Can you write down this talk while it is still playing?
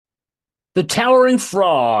The towering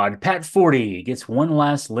fraud, Pat Forde, gets one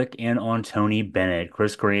last lick in on Tony Bennett.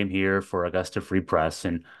 Chris Graham here for Augusta Free Press.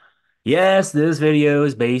 And yes, this video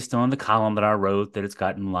is based on the column that I wrote that it's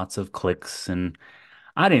gotten lots of clicks. And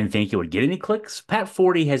I didn't think it would get any clicks. Pat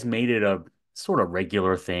Forde has made it a sort of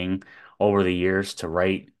regular thing over the years to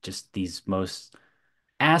write just these most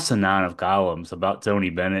asinine of columns about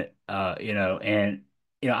Tony Bennett. And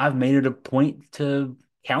I've made it a point to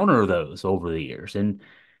counter those over the years, and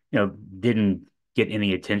didn't get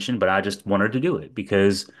any attention, but I just wanted to do it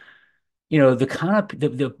because the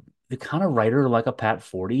kind of writer like a Pat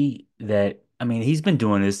Forde that I mean he's been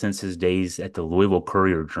doing this since his days at the Louisville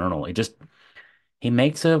Courier Journal. He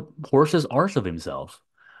makes a horse's arse of himself,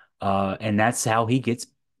 and that's how he gets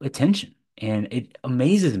attention. And it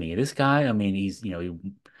amazes me. This guy, I mean, he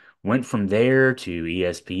went from there to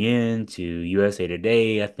ESPN to USA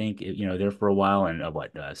Today, I think, there for a while, and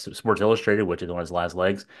Sports Illustrated, which is on his last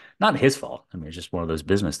legs. Not his fault. I mean, it's just one of those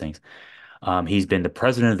business things. He's been the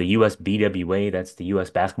president of the US BWA, that's the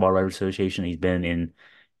US Basketball Writers Association. He's been in,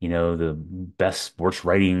 the best sports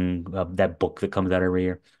writing, that book that comes out every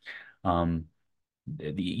year. Um,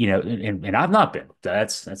 and I've not been.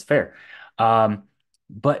 That's fair. Um,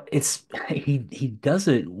 but he does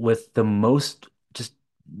it with the most just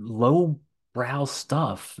low brow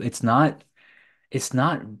stuff. It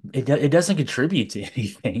doesn't contribute to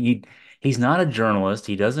anything. He's not a journalist.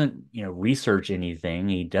 He doesn't, research anything.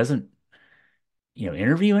 He doesn't,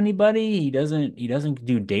 interview anybody. He doesn't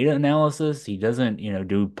do data analysis. He doesn't,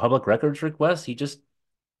 do public records requests. He just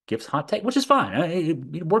gives hot take, which is fine.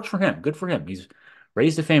 It works for him. Good for him. He's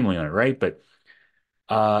raised a family on it, right? But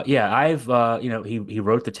yeah, I've he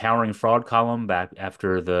wrote the towering fraud column back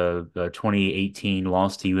after the 2018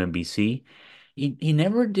 loss to UMBC. He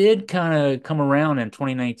never did kind of come around in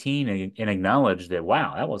 2019 and acknowledge that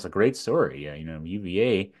wow, that was a great story.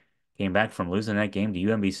 UVA came back from losing that game to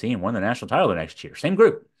UMBC and won the national title the next year. Same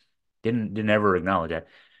group. Didn't ever acknowledge that.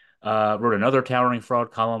 Wrote another towering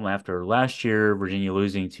fraud column after last year, Virginia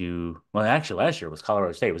losing to, well, actually last year was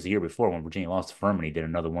Colorado State. It was the year before when Virginia lost to Furman. He did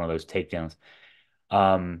another one of those takedowns.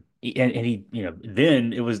 And he,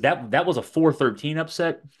 then that was a 4-13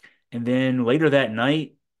 upset. And then later that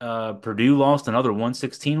night, Purdue lost another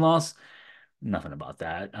 116 loss. Nothing about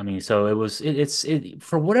that. I mean, so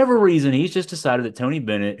for whatever reason, he's just decided that Tony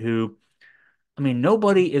Bennett, who, I mean,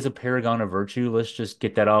 nobody is a paragon of virtue. Let's just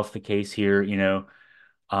get that off the case here.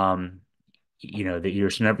 Um, that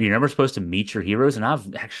you're never supposed to meet your heroes, and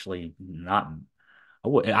I've actually not.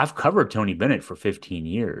 I've covered Tony Bennett for 15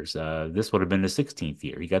 years. This would have been the 16th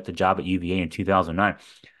year. He got the job at UVA in 2009.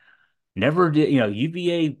 Never did,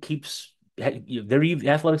 UVA keeps their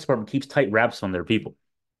athletics department keeps tight wraps on their people.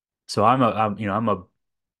 So I'm a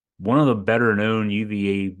one of the better known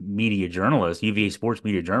UVA media journalists, UVA sports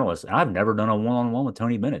media journalists. And I've never done a one-on-one with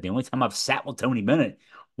Tony Bennett. The only time I've sat with Tony Bennett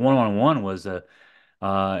one-on-one was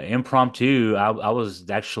impromptu. I was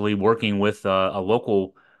actually working with a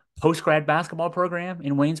local post-grad basketball program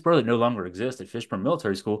in Waynesboro that no longer exists at Fishburne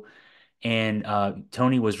Military School. And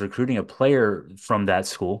Tony was recruiting a player from that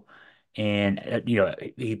school. And,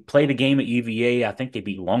 he played a game at UVA. I think they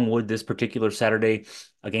beat Longwood this particular Saturday,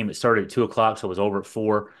 a game that started at 2 o'clock, so it was over at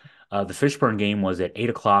 4. The Fishburne game was at 8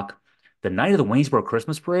 o'clock, the night of the Waynesboro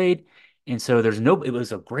Christmas parade. And so it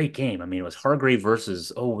was a great game. I mean, it was Hargrave versus,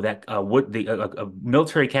 that,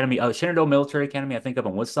 military academy, Shenandoah Military Academy, I think up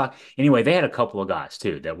in Woodstock. Anyway, they had a couple of guys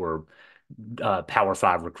too that were Power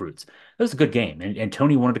Five recruits. It was a good game. And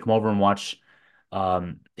Tony wanted to come over and watch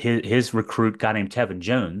his recruit, guy named Tevin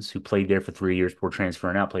Jones, who played there for 3 years before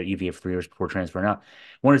transferring out, played at UVA for 3 years before transferring out.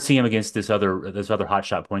 Wanted to see him against this other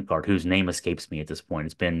hotshot point guard whose name escapes me at this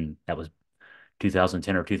point. That was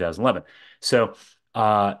 2010 or 2011. So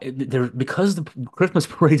because the Christmas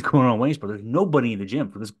parade's going on in Waynesboro, there's nobody in the gym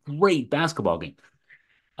for this great basketball game.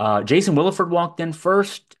 Jason Williford walked in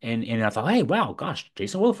first, and I thought, hey, wow, gosh,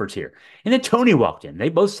 Jason Williford's here. And then Tony walked in. They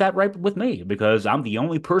both sat right with me because I'm the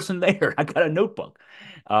only person there. I got a notebook.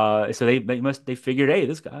 So they figured, hey,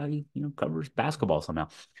 this guy, covers basketball somehow.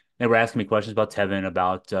 They were asking me questions about Tevin,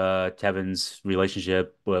 about Tevin's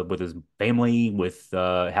relationship with his family, with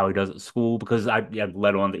how he does at school, because I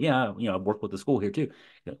led on that, yeah, I worked with the school here too,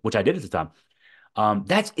 which I did at the time.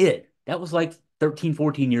 That's it. That was like 13,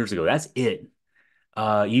 14 years ago. That's it.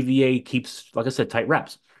 UVA keeps, like I said, tight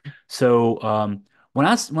wraps. So when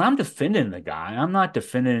I'm defending the guy, I'm not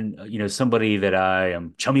defending somebody that I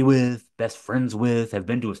am chummy with, best friends with, have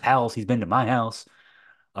been to his house, he's been to my house.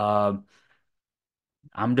 Um,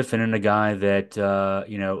 I'm defending a guy that a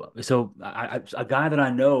guy that I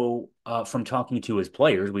know from talking to his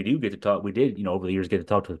players. We do get to talk. We did over the years get to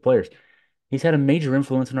talk to his players. He's had a major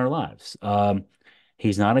influence in our lives.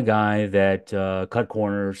 He's not a guy that cut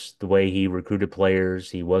corners the way he recruited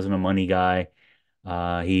players. He wasn't a money guy.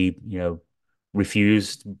 He,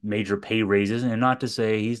 refused major pay raises, and not to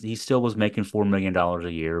say he still was making $4 million a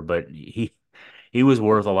year, but he was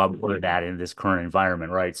worth a lot more than that in this current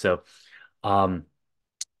environment, right? So, um,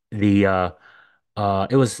 the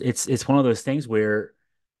it's one of those things where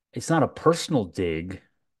it's not a personal dig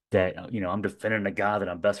that I'm defending a guy that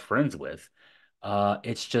I'm best friends with.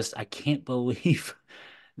 It's just I can't believe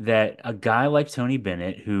that a guy like Tony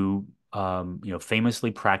Bennett, who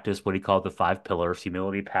famously practiced what he called the five pillars: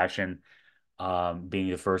 humility, passion, being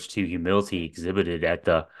the first two, humility exhibited at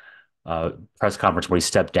the press conference where he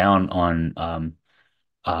stepped down on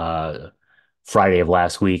uh, Friday of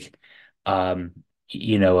last week. Um,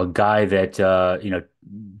 a guy that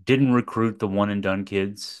didn't recruit the one and done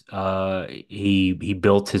kids. He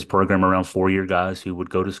built his program around 4-year guys who would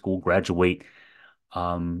go to school, graduate.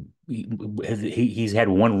 He's had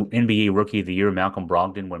one NBA Rookie of the Year, Malcolm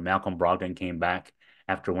Brogdon, when Malcolm Brogdon came back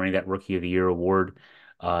after winning that Rookie of the Year award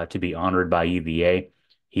to be honored by UVA.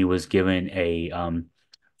 He was given a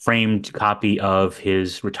framed copy of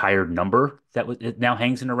his retired number it now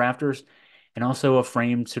hangs in the rafters, and also a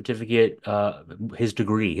framed certificate,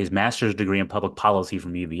 his master's degree in public policy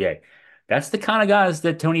from UVA. That's the kind of guys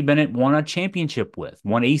that Tony Bennett won a championship with,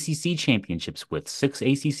 won ACC championships with, 6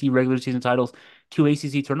 ACC regular season titles, 2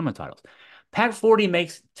 ACC tournament titles. Pat Forde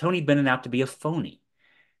makes Tony Bennett out to be a phony.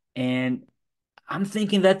 And I'm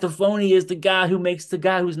thinking that the phony is the guy who makes the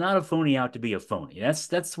guy who's not a phony out to be a phony.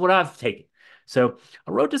 That's what I've taken. So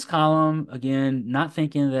I wrote this column again, not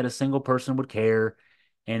thinking that a single person would care,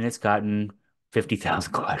 and it's gotten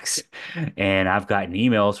 50,000 clicks. And I've gotten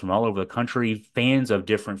emails from all over the country, fans of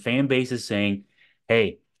different fan bases saying,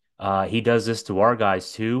 "Hey, he does this to our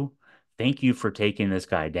guys too. Thank you for taking this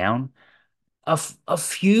guy down." A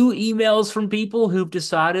few emails from people who've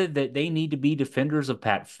decided that they need to be defenders of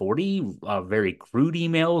Pat Forde, very crude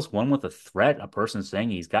emails, one with a threat, a person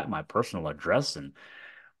saying he's got my personal address. And,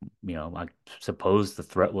 I suppose the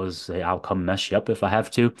threat was, "Hey, I'll come mess you up if I have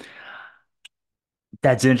to."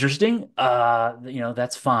 That's interesting.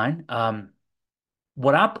 That's fine.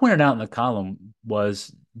 What I pointed out in the column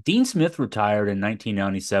was Dean Smith retired in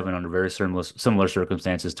 1997 under very similar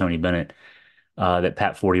circumstances, Tony Bennett, that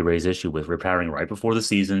Pat Forde raised issue with, retiring right before the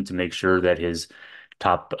season to make sure that his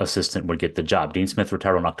top assistant would get the job. Dean Smith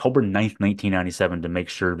retired on October 9th, 1997 to make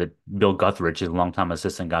sure that Bill Guthridge, his longtime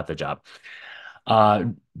assistant, got the job. Uh,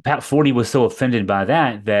 Pat Forde was so offended by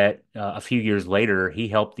that a few years later, he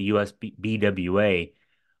helped the USBWA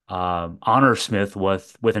honor Smith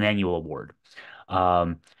with an annual award.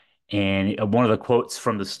 Um, and one of the quotes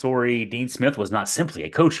from the story, Dean Smith was not simply a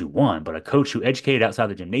coach who won, but a coach who educated outside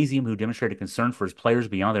the gymnasium, who demonstrated concern for his players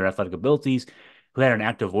beyond their athletic abilities, who had an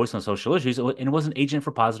active voice on social issues, and was an agent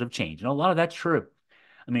for positive change. And a lot of that's true.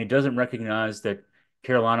 I mean, it doesn't recognize that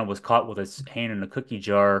Carolina was caught with its hand in a cookie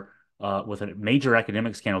jar with a major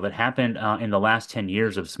academic scandal that happened in the last 10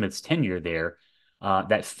 years of Smith's tenure there.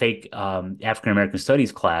 That fake African American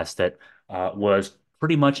studies class that was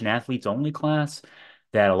pretty much an athletes only class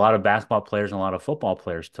that a lot of basketball players and a lot of football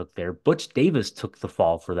players took there. Butch Davis took the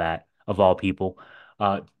fall for that, of all people.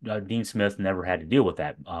 Dean Smith never had to deal with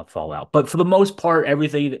that fallout. But for the most part,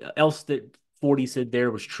 everything else that Forde said there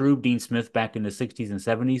was true. Dean Smith back in the 60s and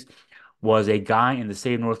 70s was a guy in the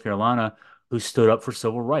state of North Carolina who stood up for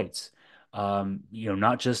civil rights.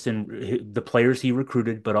 Not just in the players he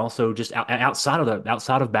recruited, but also just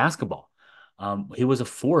outside of basketball. He was a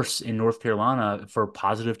force in North Carolina for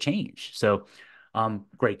positive change. So,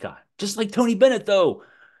 great guy. Just like Tony Bennett, though.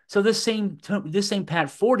 So this same Pat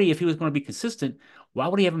Forde, if he was going to be consistent, why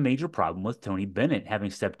would he have a major problem with Tony Bennett having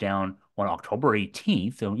stepped down on October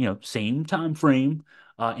 18th? Same time frame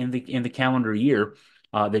in the calendar year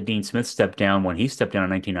that Dean Smith stepped down when he stepped down in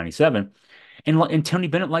 1997. And Tony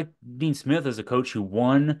Bennett, like Dean Smith, as a coach who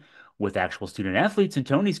won with actual student athletes in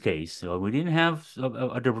Tony's case. So we didn't have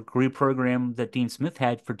a degree program that Dean Smith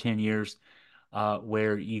had for 10 years,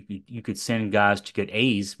 where you could send guys to get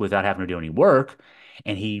A's without having to do any work.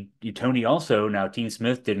 And Tony also, now Dean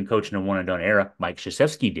Smith didn't coach in a one and done era. Mike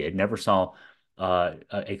Krzyzewski did. Never saw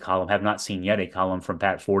a column, have not seen yet a column from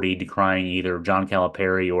Pat Forde decrying either John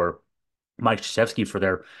Calipari or Mike Krzyzewski for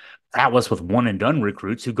their prowess with one and done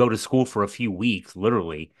recruits who go to school for a few weeks,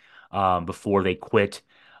 literally, before they quit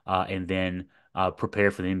and then prepare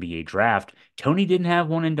for the NBA draft. Tony didn't have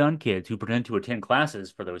one and done kids who pretended to attend classes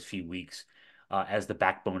for those few weeks as the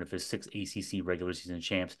backbone of his 6 ACC regular season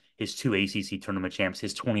champs, his 2 ACC tournament champs,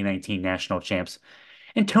 his 2019 national champs.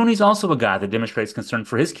 And Tony's also a guy that demonstrates concern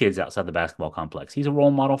for his kids outside the basketball complex. He's a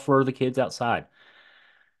role model for the kids outside.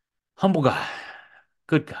 Humble guy,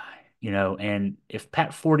 good guy, and if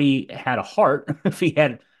Pat Forde had a heart, if he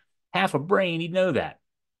had half a brain, he'd know that.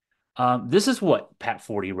 This is what Pat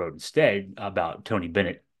Forde wrote instead about Tony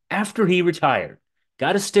Bennett after he retired.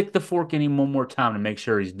 Got to stick the fork in him one more time to make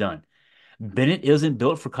sure he's done. Bennett isn't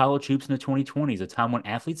built for college hoops in the 2020s, a time when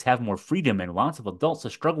athletes have more freedom and lots of adults that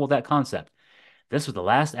struggle with that concept. This was the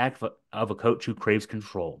last act of a coach who craves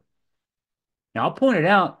control. Now, I'll point it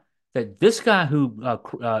out that this guy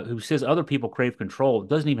who says other people crave control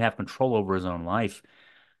doesn't even have control over his own life.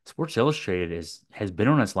 Sports Illustrated has been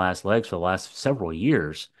on its last legs for the last several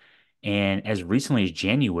years, and as recently as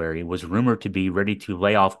January was rumored to be ready to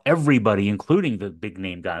lay off everybody, including the big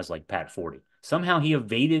name guys like Pat Forde. Somehow he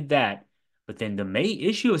evaded that, but then the May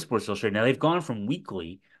issue of Sports Illustrated, now they've gone from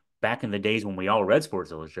weekly back in the days when we all read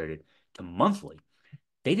Sports Illustrated to monthly.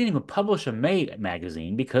 They didn't even publish a May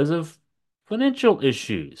magazine because of financial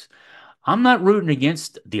issues. I'm not rooting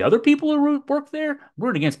against the other people who work there. I'm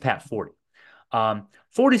rooting against Pat Forde.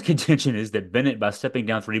 Forde's contention is that Bennett, by stepping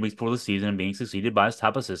down 3 weeks before the season and being succeeded by his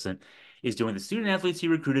top assistant, is doing the student athletes he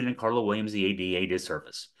recruited and Carla Williams, the AD, a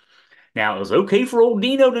disservice. Now, it was okay for old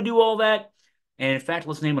Dino to do all that. And in fact,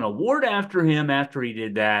 let's name an award after him after he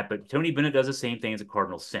did that. But Tony Bennett does the same thing as a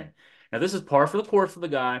Cardinal sin. Now, this is par for the course for the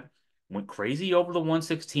guy. Went crazy over the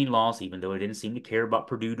 116 loss, even though he didn't seem to care about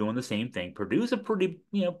Purdue doing the same thing. Purdue's a pretty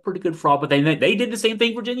good fraud, but they did the same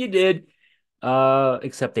thing Virginia did.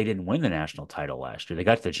 Except they didn't win the national title last year. They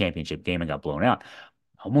got to the championship game and got blown out.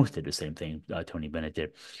 Almost did the same thing Tony Bennett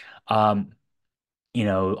did. Um,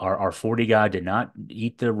 our 40 guy did not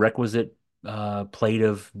eat the requisite plate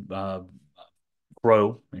of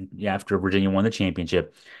crow after Virginia won the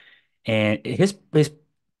championship. And his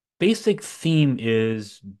basic theme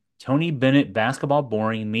is Tony Bennett basketball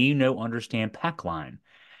boring, me no understand pack line.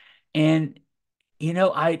 And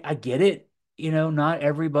I get it. Not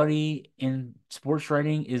everybody in sports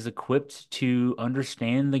writing is equipped to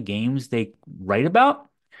understand the games they write about,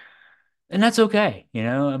 and that's okay.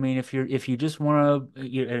 I mean, if you just want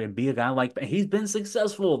to be a guy like he's been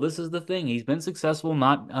successful. This is the thing. He's been successful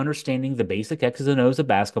not understanding the basic X's and O's of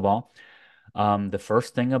basketball. The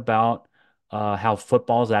first thing about how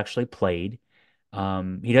football is actually played.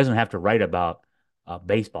 He doesn't have to write about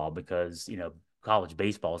baseball because college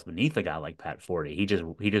baseball is beneath a guy like Pat Forde. He just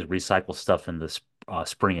recycles stuff in the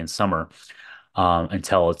spring and summer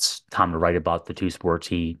until it's time to write about the two sports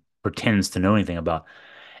he pretends to know anything about.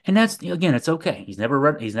 And that's again, it's okay. He's never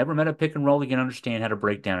met a pick and roll he can understand how to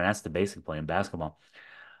break down, and that's the basic play in basketball.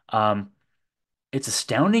 Um, it's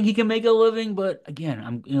astounding he can make a living, but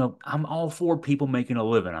again, I'm all for people making a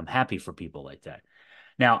living. I'm happy for people like that.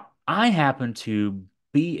 Now, I happened to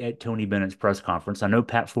be at Tony Bennett's press conference. I know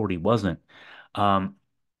Pat Forde wasn't. Um,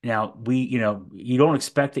 now you don't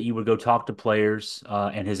expect that you would go talk to players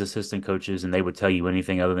and his assistant coaches, and they would tell you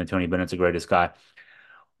anything other than Tony Bennett's the greatest guy.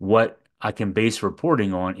 What I can base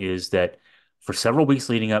reporting on is that for several weeks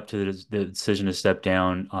leading up to the decision to step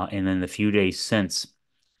down, and then the few days since,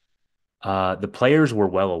 the players were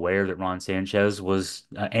well aware that Ron Sanchez was,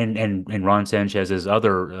 and Ron Sanchez's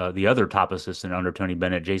the other top assistant under Tony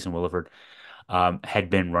Bennett, Jason Williford, had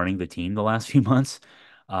been running the team the last few months.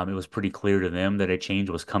 It was pretty clear to them that a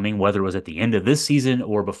change was coming, whether it was at the end of this season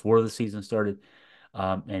or before the season started.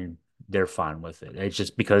 And they're fine with it. It's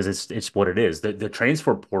just because it's what it is. The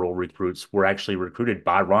transfer portal recruits were actually recruited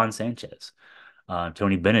by Ron Sanchez.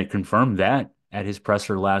 Tony Bennett confirmed that at his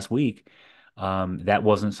presser last week. That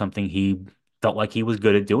wasn't something he felt like he was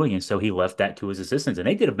good at doing, and so he left that to his assistants, and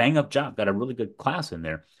they did a bang up job. Got a really good class in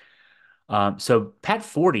there. So Pat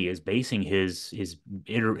Forde is basing his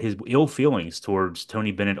ill feelings towards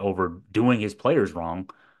Tony Bennett over doing his players wrong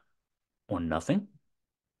on nothing.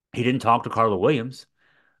 He didn't talk to Carla Williams,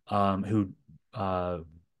 who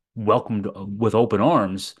welcomed with open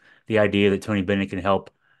arms the idea that Tony Bennett can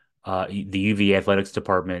help the UVA athletics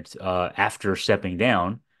department after stepping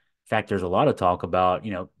down. In fact, there's a lot of talk about,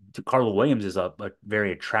 Carla Williams is a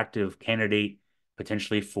very attractive candidate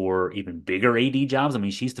potentially for even bigger AD jobs. I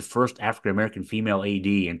mean, she's the first African American female AD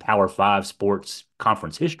in Power Five sports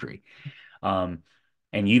conference history. Um,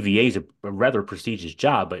 and UVA is a rather prestigious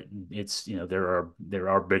job, but it's there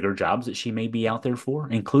are bigger jobs that she may be out there for,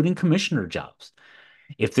 including commissioner jobs.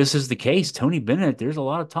 If this is the case, Tony Bennett, there's a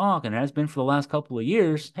lot of talk, and has been for the last couple of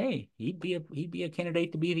years. Hey, he'd be a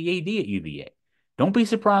candidate to be the AD at UVA. Don't be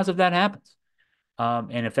surprised if that happens.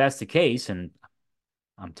 And if that's the case, and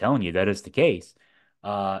I'm telling you that is the case,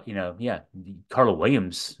 yeah, Carla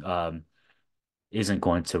Williams. isn't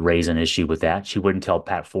going to raise an issue with that. She wouldn't tell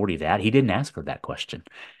Pat Forde that. He didn't ask her that question.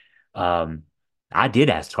 Um, I did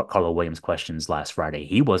ask Carlo Williams questions last Friday.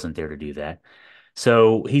 He wasn't there to do that.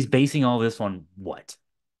 So he's basing all this on what?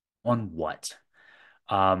 On what?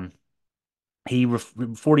 Um,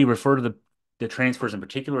 Forde referred to the transfers in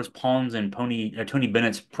particular as pawns and Tony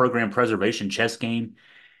Bennett's program preservation chess game.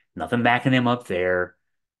 Nothing backing him up there.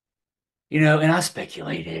 And I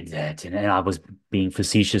speculated that, and I was being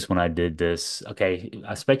facetious when I did this. Okay,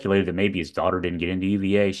 I speculated that maybe his daughter didn't get into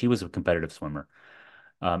UVA. She was a competitive swimmer.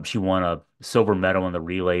 She won a silver medal in the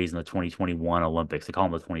relays in the 2021 Olympics. They call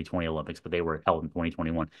them the 2020 Olympics, but they were held in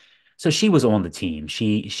 2021. So she was on the team.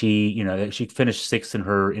 She finished sixth in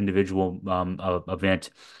her individual event,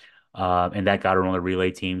 and that got her on the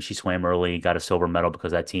relay team. She swam early, got a silver medal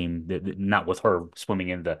because that team, not with her swimming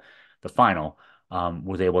in the final,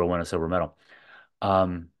 was able to win a silver medal.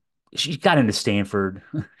 Um, she got into Stanford.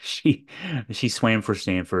 She she swam for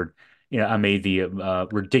Stanford. I made the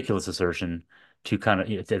ridiculous assertion to kind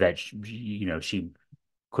of that she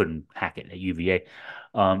couldn't hack it at UVA,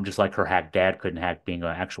 just like her hack dad couldn't hack being an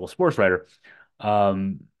actual sports writer.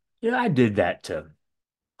 Um, I did that to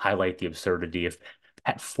highlight the absurdity of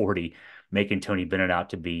Pat Forde making Tony Bennett out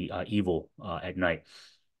to be evil at night.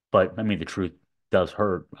 But I mean, the truth does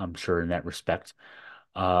hurt, I'm sure, in that respect,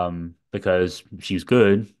 because she's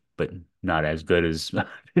good, but not as good as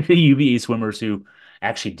the UVA swimmers who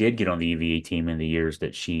actually did get on the UVA team in the years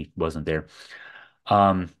that she wasn't there.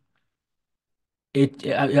 Um,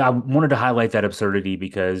 I wanted to highlight that absurdity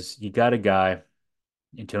because you got a guy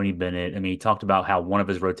in Tony Bennett. I mean, he talked about how one of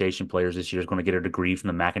his rotation players this year is going to get a degree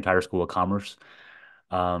from the McIntyre School of Commerce.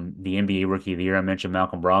 The NBA Rookie of the Year, I mentioned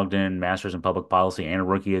Malcolm Brogdon, Masters in Public Policy, and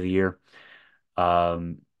Rookie of the Year.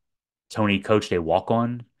 Um, Tony coached a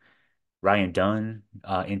walk-on, Ryan Dunn,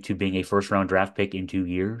 into being a first-round draft pick in 2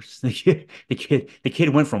 years. The kid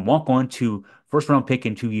went from walk-on to first-round pick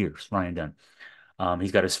in 2 years. Ryan Dunn.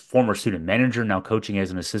 He's got his former student manager now coaching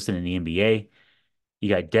as an assistant in the NBA. You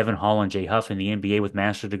got Devin Hall and Jay Huff in the NBA with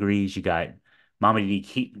master's degrees. You got Mamadi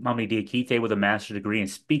Diakite with a master's degree and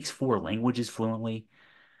speaks four languages fluently.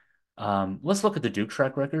 Let's look at the Duke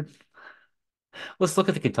track record. Let's look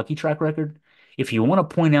at the Kentucky track record. If you want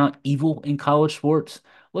to point out evil in college sports,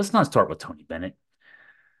 let's not start with Tony Bennett.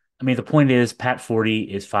 I mean, the point is, Pat Forde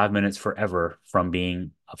is 5 minutes forever from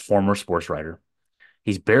being a former sports writer.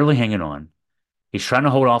 He's barely hanging on. He's trying to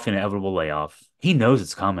hold off an inevitable layoff. He knows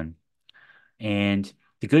it's coming. And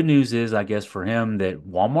the good news is, I guess, for him that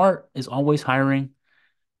Walmart is always hiring.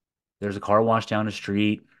 There's a car wash down the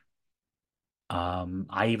street.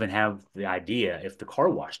 I even have the idea if the car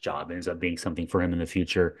wash job ends up being something for him in the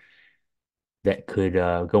future that could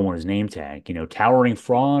go on his name tag. Towering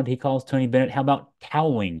fraud, he calls Tony Bennett. How about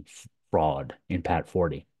toweling fraud in Pat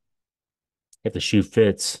Forde? If the shoe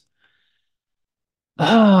fits.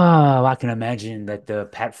 Oh, I can imagine that the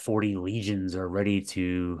Pat Forde legions are ready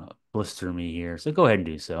to blister me here. So go ahead and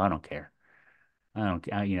do so. I don't care.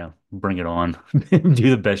 Bring it on. Do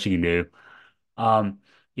the best you can do. Um,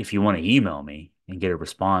 if you want to email me and get a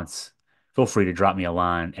response, feel free to drop me a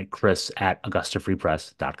line at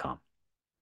chris@augustafreepress.com.